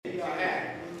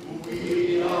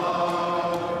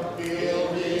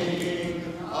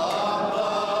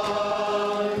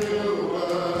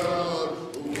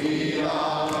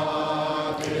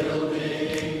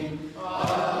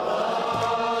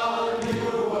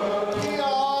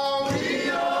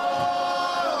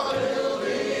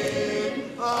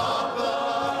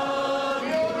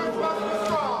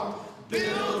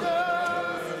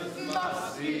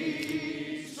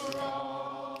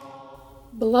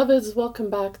Beloveds,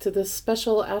 welcome back to this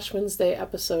special Ash Wednesday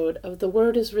episode of The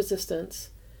Word is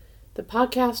Resistance, the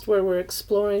podcast where we're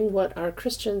exploring what our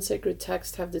Christian sacred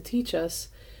texts have to teach us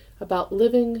about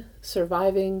living,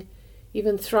 surviving,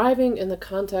 even thriving in the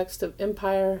context of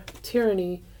empire,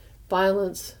 tyranny,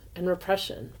 violence, and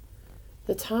repression,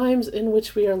 the times in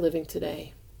which we are living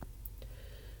today.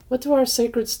 What do our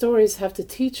sacred stories have to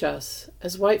teach us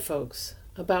as white folks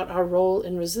about our role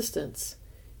in resistance,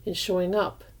 in showing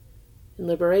up, in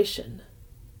liberation?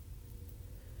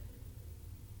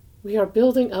 We are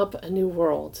building up a new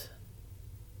world.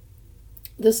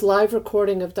 This live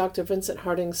recording of Dr. Vincent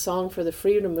Harding's Song for the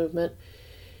Freedom Movement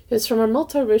is from a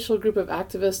multiracial group of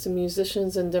activists and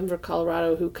musicians in Denver,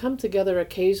 Colorado, who come together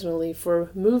occasionally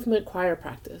for movement choir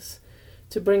practice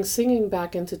to bring singing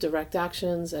back into direct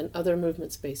actions and other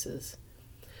movement spaces.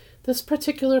 This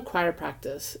particular choir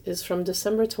practice is from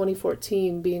December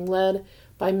 2014, being led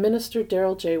by Minister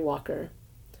Daryl J. Walker.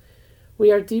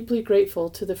 We are deeply grateful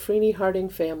to the Freeney Harding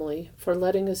family for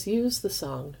letting us use the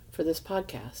song for this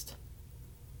podcast.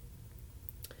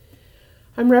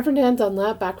 I'm Reverend Ann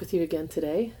Dunlap, back with you again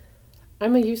today.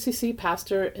 I'm a UCC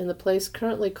pastor in the place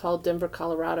currently called Denver,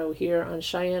 Colorado, here on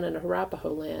Cheyenne and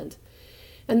Arapaho land,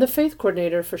 and the faith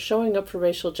coordinator for Showing Up for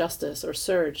Racial Justice, or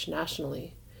SURJ,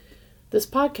 nationally. This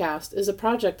podcast is a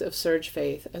project of SURJ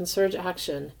Faith and SURJ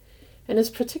Action, and is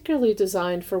particularly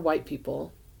designed for white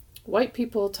people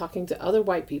talking to other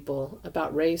white people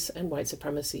about race and white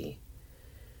supremacy.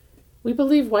 We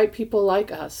believe white people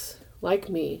like us, like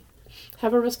me,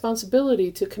 have a responsibility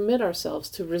to commit ourselves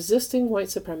to resisting white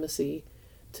supremacy,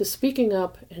 to speaking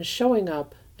up and showing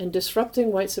up and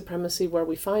disrupting white supremacy where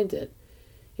we find it,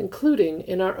 including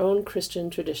in our own Christian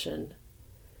tradition.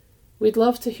 We'd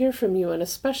love to hear from you, and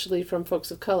especially from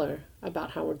folks of color,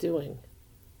 about how we're doing.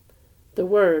 The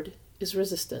word is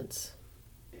resistance.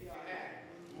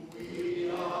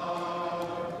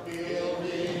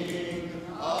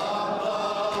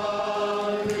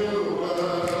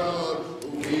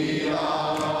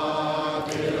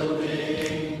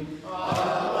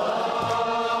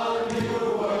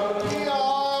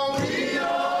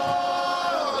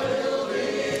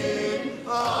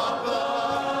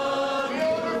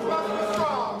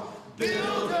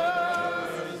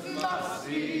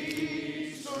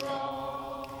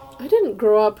 I didn't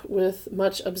grow up with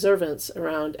much observance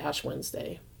around Ash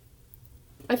Wednesday.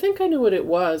 I think I knew what it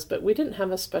was, but we didn't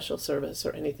have a special service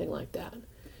or anything like that.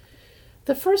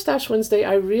 The first Ash Wednesday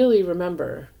I really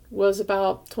remember was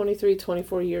about 23,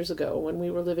 24 years ago when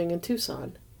we were living in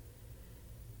Tucson.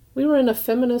 We were in a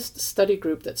feminist study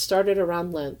group that started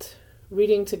around Lent,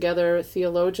 reading together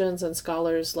theologians and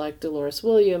scholars like Dolores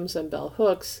Williams and Bell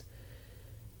Hooks.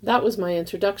 That was my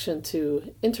introduction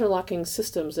to interlocking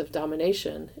systems of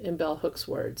domination, in Bell Hooks'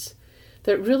 words,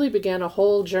 that really began a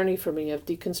whole journey for me of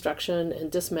deconstruction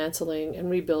and dismantling and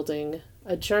rebuilding,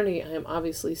 a journey I am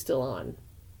obviously still on.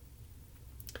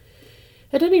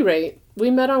 At any rate, we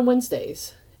met on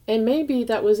Wednesdays, and maybe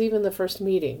that was even the first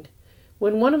meeting,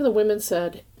 when one of the women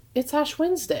said, "It's Ash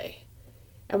Wednesday,"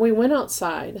 and we went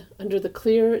outside under the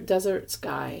clear desert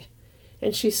sky,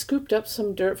 and she scooped up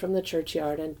some dirt from the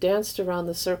churchyard and danced around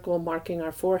the circle, marking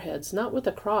our foreheads, not with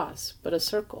a cross, but a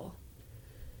circle.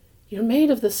 "You're made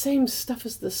of the same stuff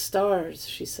as the stars,"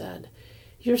 she said.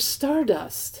 "You're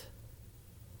stardust."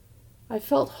 I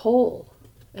felt whole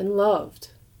and loved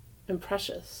and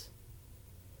precious.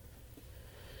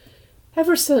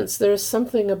 Ever since, there is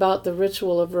something about the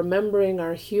ritual of remembering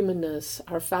our humanness,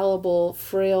 our fallible,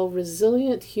 frail,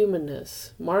 resilient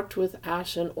humanness, marked with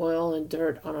ash and oil and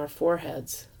dirt on our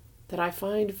foreheads, that I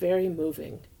find very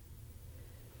moving.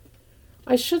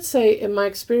 I should say, in my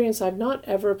experience, I've not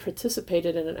ever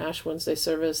participated in an Ash Wednesday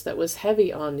service that was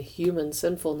heavy on human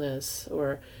sinfulness,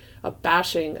 or a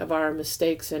bashing of our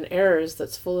mistakes and errors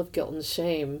that's full of guilt and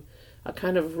shame, a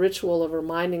kind of ritual of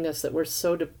reminding us that we're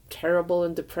so terrible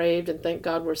and depraved, and thank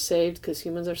God we're saved because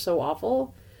humans are so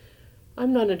awful.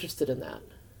 I'm not interested in that.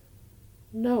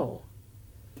 No.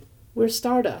 We're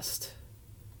stardust.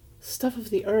 Stuff of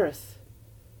the earth.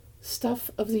 Stuff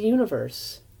of the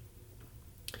universe.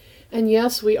 And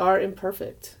yes, we are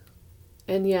imperfect.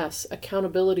 And yes,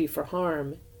 accountability for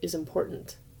harm is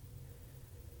important.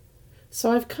 So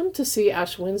I've come to see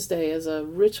Ash Wednesday as a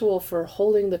ritual for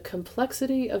holding the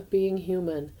complexity of being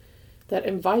human that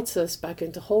invites us back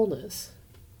into wholeness.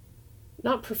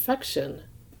 Not perfection,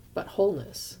 but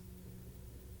wholeness.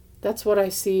 That's what I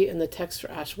see in the text for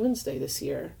Ash Wednesday this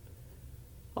year.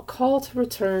 A call to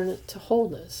return to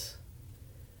wholeness.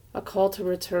 A call to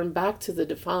return back to the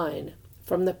divine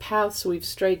from the paths we've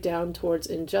strayed down towards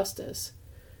injustice,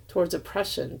 towards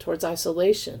oppression, towards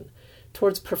isolation,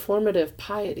 towards performative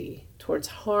piety, towards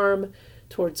harm,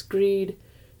 towards greed,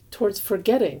 towards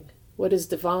forgetting what is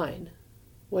divine,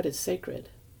 what is sacred.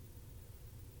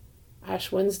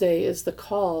 Ash Wednesday is the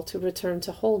call to return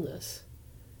to wholeness,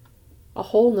 a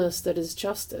wholeness that is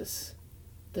justice,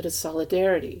 that is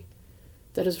solidarity,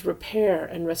 that is repair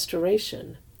and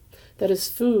restoration, that is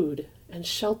food and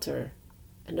shelter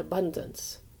and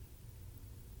abundance.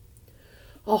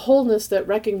 A wholeness that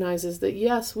recognizes that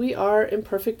yes, we are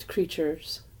imperfect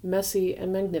creatures, messy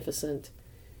and magnificent,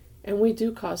 and we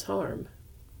do cause harm.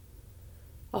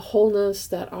 A wholeness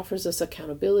that offers us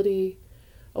accountability,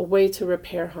 a way to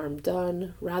repair harm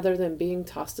done rather than being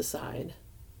tossed aside.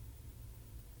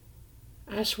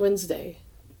 Ash Wednesday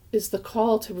is the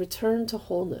call to return to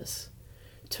wholeness,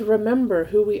 to remember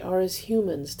who we are as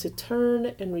humans, to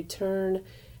turn and return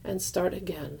and start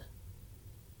again.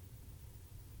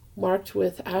 Marked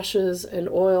with ashes and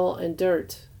oil and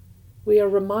dirt, we are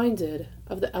reminded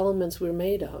of the elements we're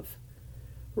made of,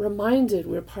 reminded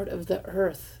we're part of the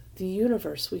earth, the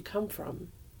universe we come from.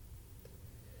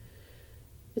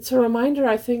 It's a reminder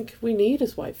I think we need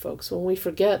as white folks when we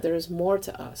forget there is more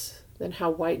to us than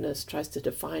how whiteness tries to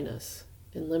define us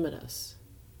and limit us.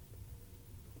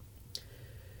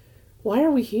 Why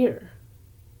are we here?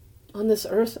 On this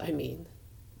earth, I mean.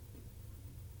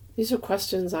 These are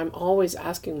questions I'm always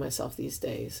asking myself these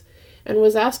days, and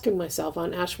was asking myself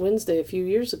on Ash Wednesday a few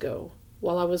years ago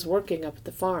while I was working up at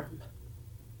the farm.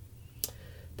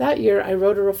 That year, I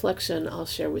wrote a reflection I'll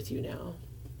share with you now.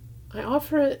 I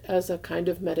offer it as a kind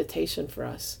of meditation for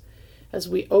us as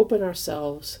we open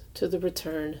ourselves to the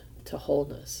return to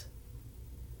wholeness.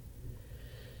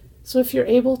 So if you're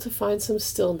able to find some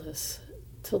stillness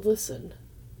to listen,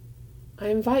 I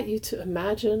invite you to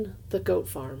imagine the goat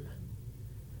farm.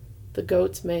 The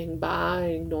goats making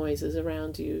baaing noises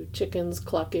around you, chickens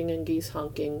clucking and geese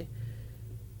honking.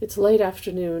 It's late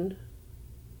afternoon.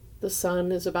 The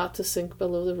sun is about to sink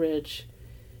below the ridge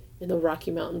in the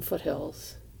Rocky Mountain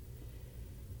foothills.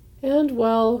 And,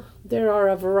 well, there are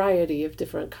a variety of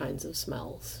different kinds of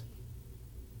smells.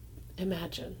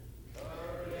 Imagine.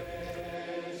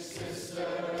 Courage,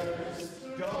 sisters,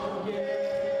 don't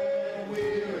get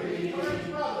weary.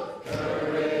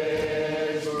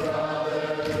 Courage,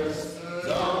 brothers,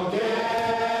 don't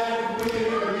get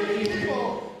weary.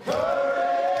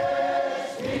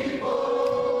 Courage,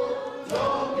 people,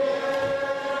 don't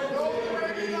get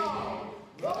weary.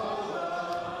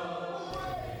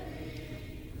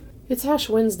 It's Ash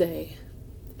Wednesday,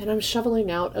 and I'm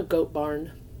shoveling out a goat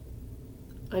barn.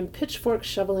 I'm pitchfork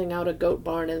shoveling out a goat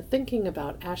barn and thinking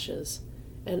about ashes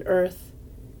and earth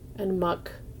and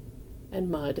muck and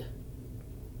mud.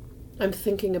 I'm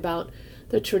thinking about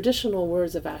the traditional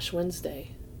words of Ash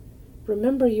Wednesday.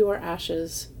 Remember you are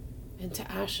ashes, and to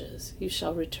ashes you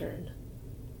shall return.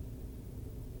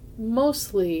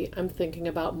 Mostly I'm thinking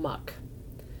about muck.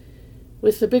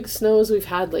 With the big snows we've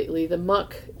had lately, the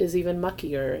muck is even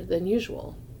muckier than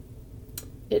usual.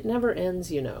 It never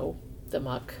ends, you know, the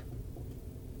muck.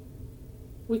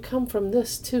 We come from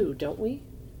this too, don't we?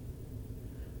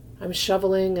 I'm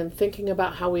shoveling and thinking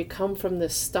about how we come from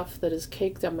this stuff that is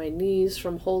caked on my knees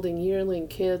from holding yearling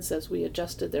kids as we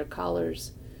adjusted their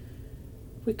collars.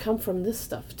 We come from this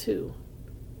stuff too.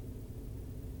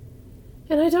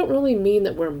 And I don't really mean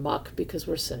that we're muck because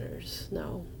we're sinners,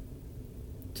 no.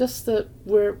 Just that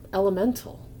we're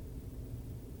elemental.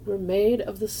 We're made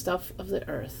of the stuff of the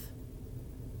earth,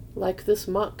 like this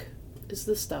muck is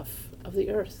the stuff of the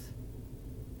earth.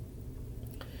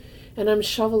 And I'm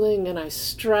shoveling and I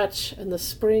stretch, and the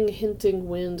spring hinting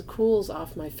wind cools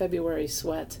off my February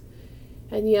sweat.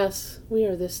 And yes, we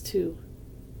are this too.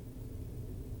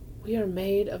 We are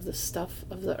made of the stuff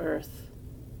of the earth.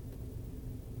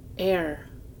 Air,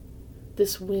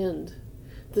 this wind,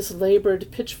 this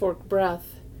labored pitchfork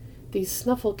breath, these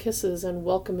snuffle kisses and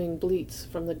welcoming bleats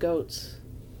from the goats.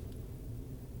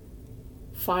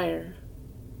 Fire,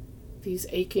 these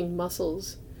aching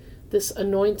muscles, this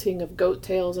anointing of goat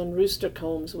tails and rooster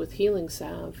combs with healing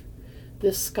salve,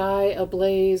 this sky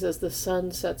ablaze as the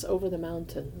sun sets over the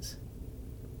mountains.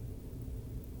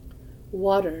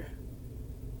 Water,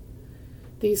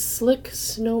 these slick,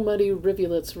 snow-muddy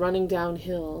rivulets running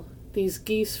downhill, these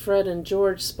geese Fred and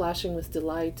George splashing with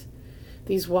delight,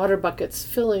 these water buckets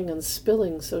filling and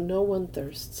spilling so no one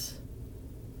thirsts.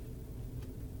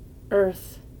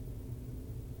 Earth,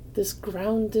 this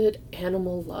grounded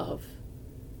animal love,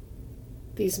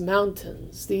 these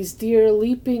mountains, these deer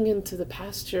leaping into the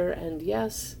pasture, and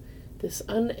yes, this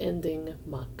unending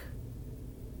muck.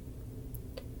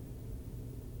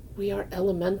 We are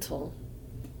elemental.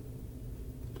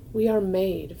 We are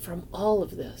made from all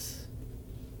of this.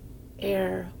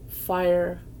 Air,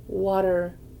 fire,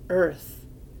 water, earth,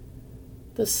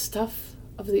 the stuff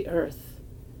of the earth,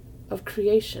 of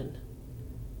creation,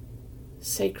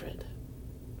 sacred.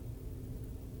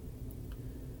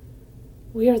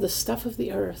 We are the stuff of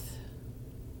the earth,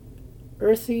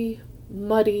 earthy,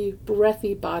 muddy,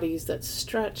 breathy bodies that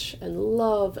stretch and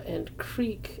love and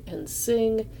creak and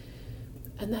sing,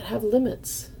 and that have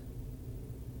limits.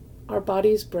 Our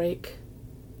bodies break,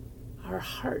 our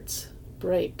hearts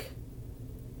break.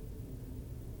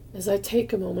 As I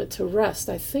take a moment to rest,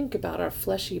 I think about our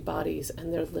fleshy bodies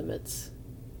and their limits.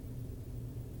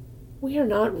 We are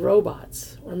not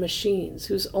robots or machines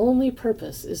whose only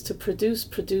purpose is to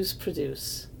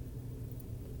produce.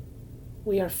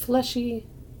 We are fleshy,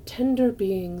 tender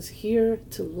beings here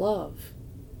to love,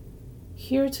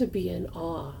 here to be in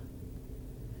awe,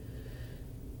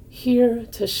 here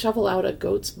to shovel out a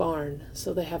goat's barn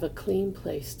so they have a clean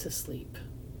place to sleep.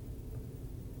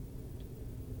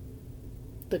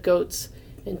 The goats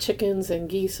and chickens and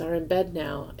geese are in bed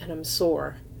now, and I'm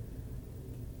sore.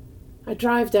 I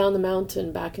drive down the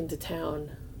mountain back into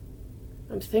town.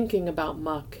 I'm thinking about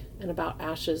muck and about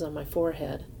ashes on my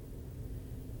forehead.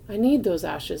 I need those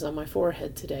ashes on my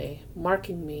forehead today,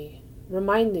 marking me,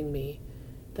 reminding me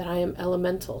that I am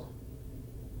elemental.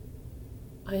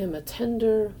 I am a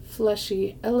tender,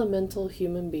 fleshy, elemental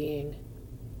human being,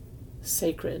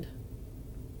 sacred.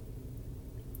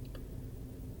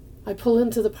 I pull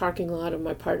into the parking lot of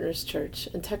my partner's church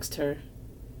and text her.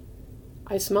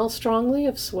 I smell strongly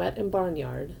of sweat and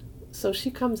barnyard, so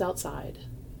she comes outside,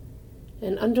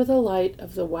 and under the light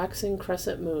of the waxing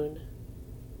crescent moon,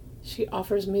 she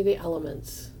offers me the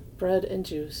elements, bread and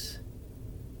juice,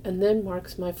 and then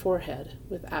marks my forehead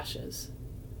with ashes.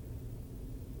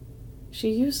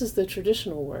 She uses the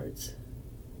traditional words.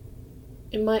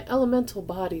 In my elemental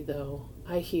body, though,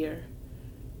 I hear,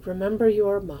 "Remember you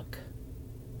are muck,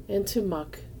 and to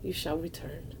muck you shall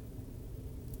return."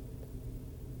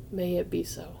 May it be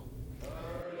so.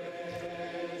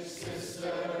 Courage,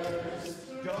 sisters,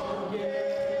 don't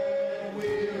get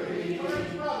weary.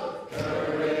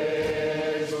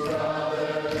 Courage,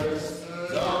 brothers,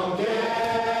 don't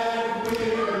get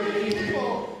weary.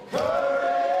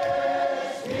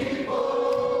 Courage,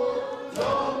 people,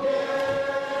 don't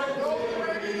get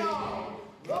weary.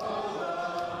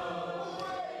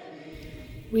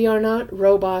 We are not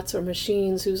robots or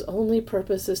machines whose only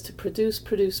purpose is to produce.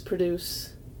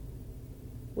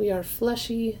 We are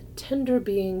fleshy, tender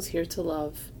beings here to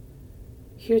love,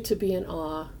 here to be in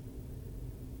awe,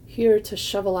 here to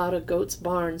shovel out a goat's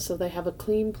barn so they have a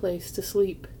clean place to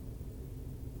sleep.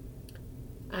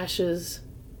 Ashes,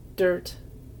 dirt,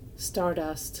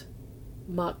 stardust,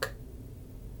 muck,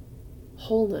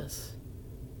 wholeness.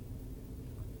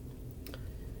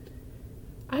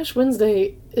 Ash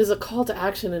Wednesday is a call to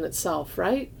action in itself,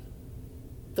 right?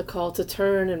 The call to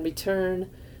turn and return,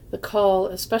 the call,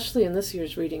 especially in this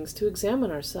year's readings, to examine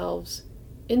ourselves,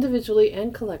 individually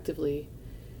and collectively,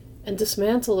 and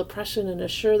dismantle oppression and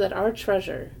assure that our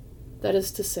treasure, that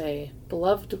is to say,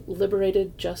 beloved,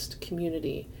 liberated, just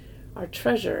community, our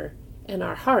treasure and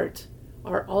our heart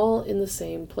are all in the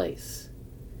same place.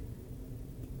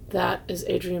 That, as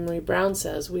Adrienne Marie Brown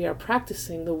says, we are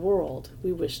practicing the world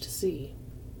we wish to see.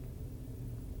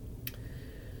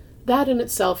 That in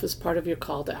itself is part of your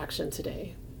call to action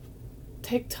today.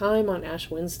 Take time on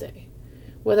Ash Wednesday,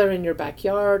 whether in your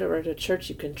backyard or at a church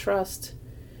you can trust,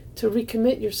 to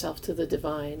recommit yourself to the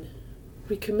divine.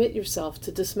 Recommit yourself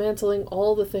to dismantling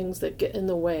all the things that get in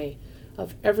the way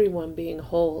of everyone being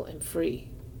whole and free.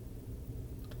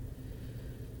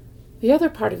 The other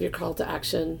part of your call to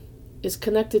action is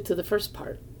connected to the first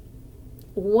part.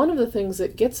 One of the things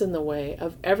that gets in the way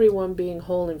of everyone being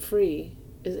whole and free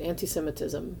is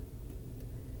anti-Semitism.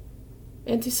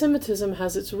 Anti-Semitism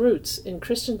has its roots in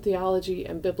Christian theology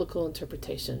and biblical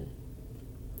interpretation,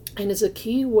 and is a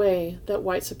key way that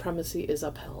white supremacy is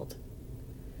upheld.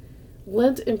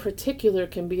 Lent in particular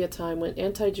can be a time when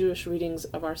anti-Jewish readings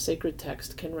of our sacred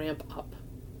text can ramp up.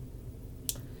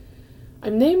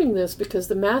 I'm naming this because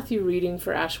the Matthew reading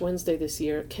for Ash Wednesday this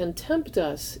year can tempt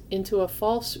us into a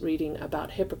false reading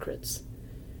about hypocrites,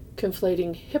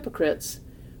 conflating hypocrites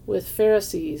with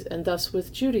Pharisees and thus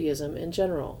with Judaism in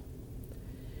general.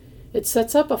 It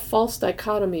sets up a false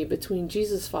dichotomy between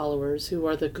Jesus followers, who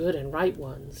are the good and right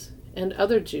ones, and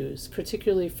other Jews,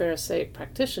 particularly Pharisaic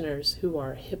practitioners, who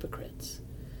are hypocrites.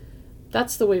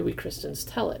 That's the way we Christians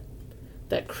tell it,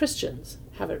 that Christians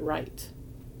have it right.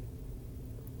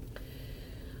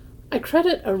 I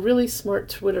credit a really smart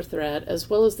Twitter thread, as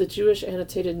well as the Jewish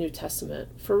Annotated New Testament,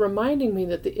 for reminding me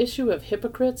that the issue of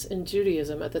hypocrites in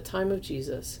Judaism at the time of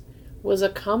Jesus was a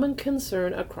common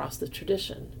concern across the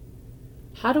tradition.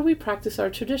 How do we practice our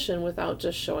tradition without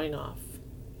just showing off?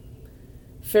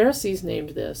 Pharisees named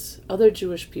this, other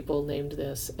Jewish people named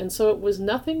this, and so it was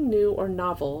nothing new or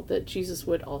novel that Jesus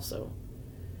would also.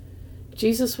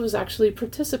 Jesus was actually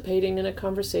participating in a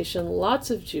conversation lots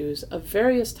of Jews of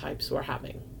various types were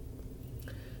having.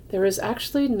 There is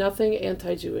actually nothing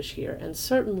anti-Jewish here, and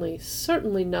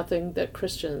certainly nothing that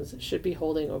Christians should be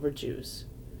holding over Jews.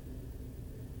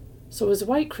 So as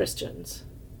white Christians,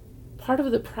 part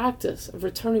of the practice of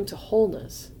returning to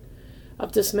wholeness,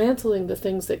 of dismantling the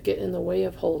things that get in the way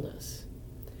of wholeness,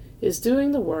 is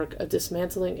doing the work of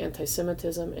dismantling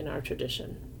anti-Semitism in our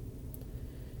tradition.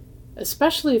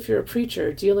 Especially if you're a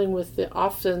preacher dealing with the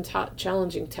often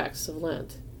challenging texts of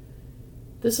Lent.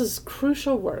 This is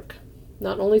crucial work,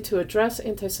 not only to address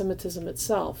anti-Semitism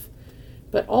itself,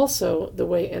 but also the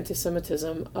way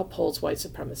anti-Semitism upholds white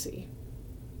supremacy.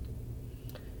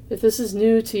 If this is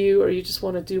new to you or you just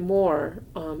want to do more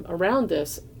around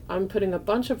this, I'm putting a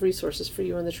bunch of resources for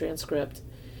you in the transcript,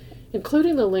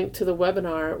 including the link to the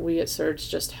webinar we at Surge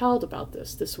just held about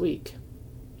this week.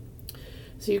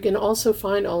 So you can also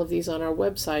find all of these on our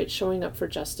website,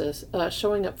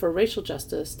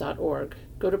 showingupforracialjustice.org.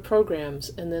 Go to Programs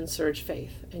and then Surge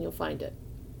Faith, and you'll find it.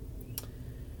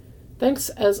 Thanks,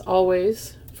 as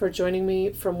always, for joining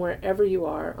me from wherever you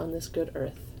are on this good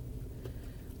earth.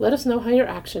 Let us know how your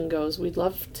action goes. We'd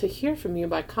love to hear from you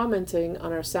by commenting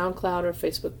on our SoundCloud or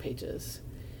Facebook pages.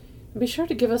 And be sure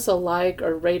to give us a like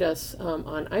or rate us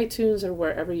on iTunes or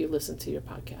wherever you listen to your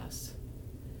podcasts.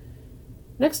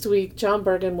 Next week, John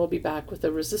Bergen will be back with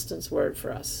a resistance word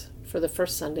for us for the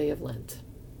first Sunday of Lent.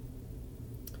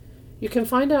 You can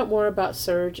find out more about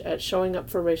Surge at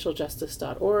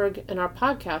showingupforracialjustice.org, and our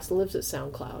podcast lives at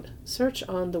SoundCloud. Search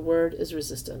on The Word is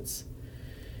Resistance.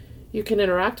 You can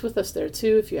interact with us there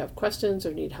too if you have questions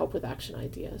or need help with action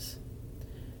ideas.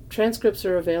 Transcripts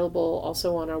are available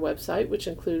also on our website, which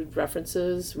include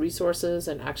references, resources,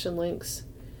 and action links.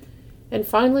 And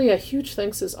finally, a huge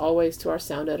thanks as always to our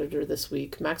sound editor this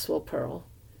week, Maxwell Pearl.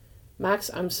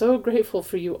 Max, I'm so grateful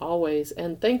for you always,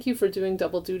 and thank you for doing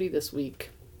double duty this week.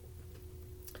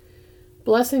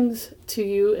 Blessings to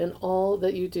you in all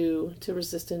that you do to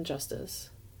resist injustice,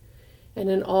 and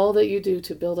in all that you do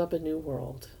to build up a new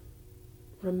world.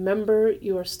 Remember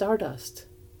you are stardust.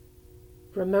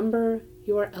 Remember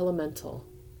you are elemental.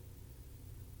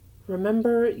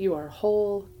 Remember you are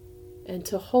whole, and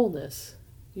to wholeness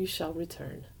you shall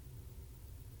return.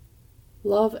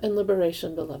 Love and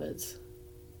liberation, beloveds.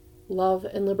 Love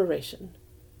and liberation.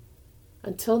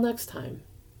 Until next time,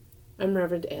 I'm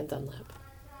Reverend Ann Dunlap.